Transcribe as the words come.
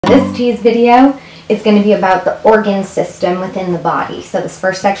This TEAS video is going to be about the organ system within the body. So this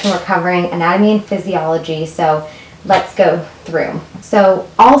first section we're covering anatomy and physiology, so let's go through. So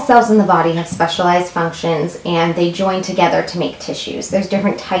all cells in the body have specialized functions and they join together to make tissues. There's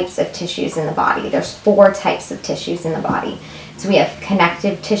different types of tissues in the body. There's 4 types of tissues in the body. So we have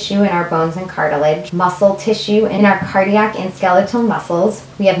connective tissue in our bones and cartilage, muscle tissue in our cardiac and skeletal muscles.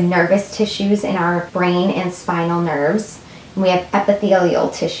 We have nervous tissues in our brain and spinal nerves. And we have epithelial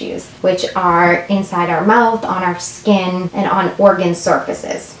tissues, which are inside our mouth, on our skin, and on organ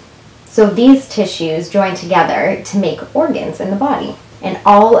surfaces. So these tissues join together to make organs in the body. And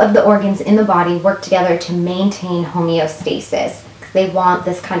all of the organs in the body work together to maintain homeostasis, because they want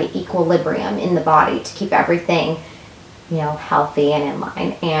this kind of equilibrium in the body to keep everything, healthy and in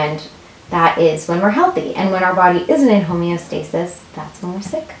line. And that is when we're healthy. And when our body isn't in homeostasis, that's when we're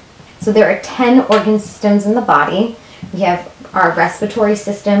sick. So there are 10 organ systems in the body. We have our respiratory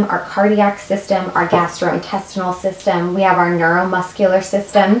system, our cardiac system, our gastrointestinal system. We have our neuromuscular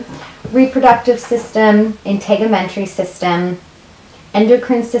system, reproductive system, integumentary system,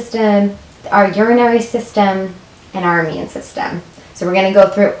 endocrine system, our urinary system, and our immune system. So we're going to go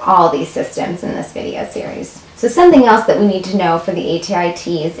through all these systems in this video series. So something else that we need to know for the ATI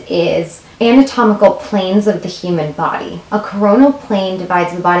TEAS is anatomical planes of the human body. A coronal plane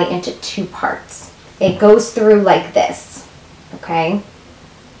divides the body into 2 parts. It goes through like this, okay?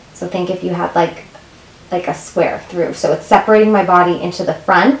 So think if you had like a square through. So it's separating my body into the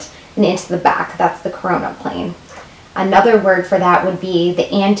front and into the back. That's the coronal plane. Another word for that would be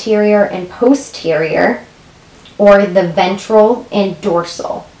the anterior and posterior, or the ventral and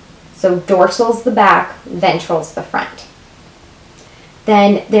dorsal. So dorsal's the back, ventral's the front.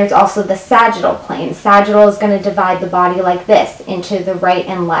 Then there's also the sagittal plane. Sagittal is going to divide the body like this into the right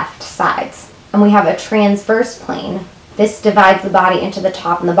and left sides. And we have a transverse plane. This divides the body into the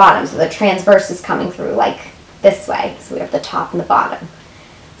top and the bottom. So the transverse is coming through like this way. So we have the top and the bottom.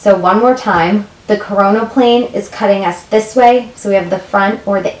 So one more time, the coronal plane is cutting us this way. So we have the front,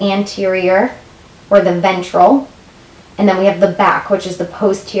 or the anterior, or the ventral. And then we have the back, which is the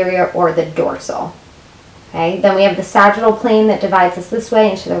posterior or the dorsal. Okay? Then we have the sagittal plane that divides us this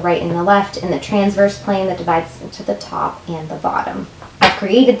way into the right and the left, and the transverse plane that divides us into the top and the bottom. I've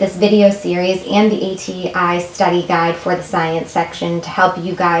created this video series and the ATI Study guide for the science section to help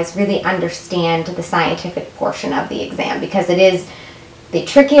you guys really understand the scientific portion of the exam, because it is the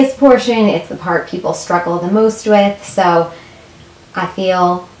trickiest portion. It's the part people struggle the most with, so I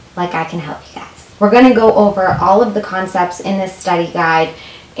feel like I can help you guys. We're going to go over all of the concepts in this study guide,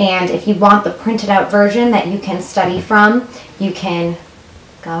 and if you want the printed out version that you can study from, you can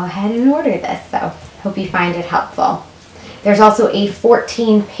go ahead and order this. So hope you find it helpful. There's also a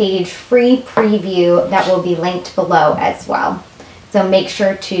 14-page free preview that will be linked below as well. So make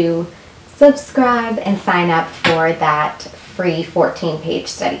sure to subscribe and sign up for that free 14-page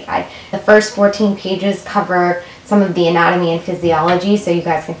study guide. The first 14 pages cover some of the anatomy and physiology, so you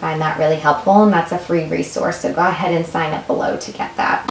guys can find that really helpful, and that's a free resource. So go ahead and sign up below to get that.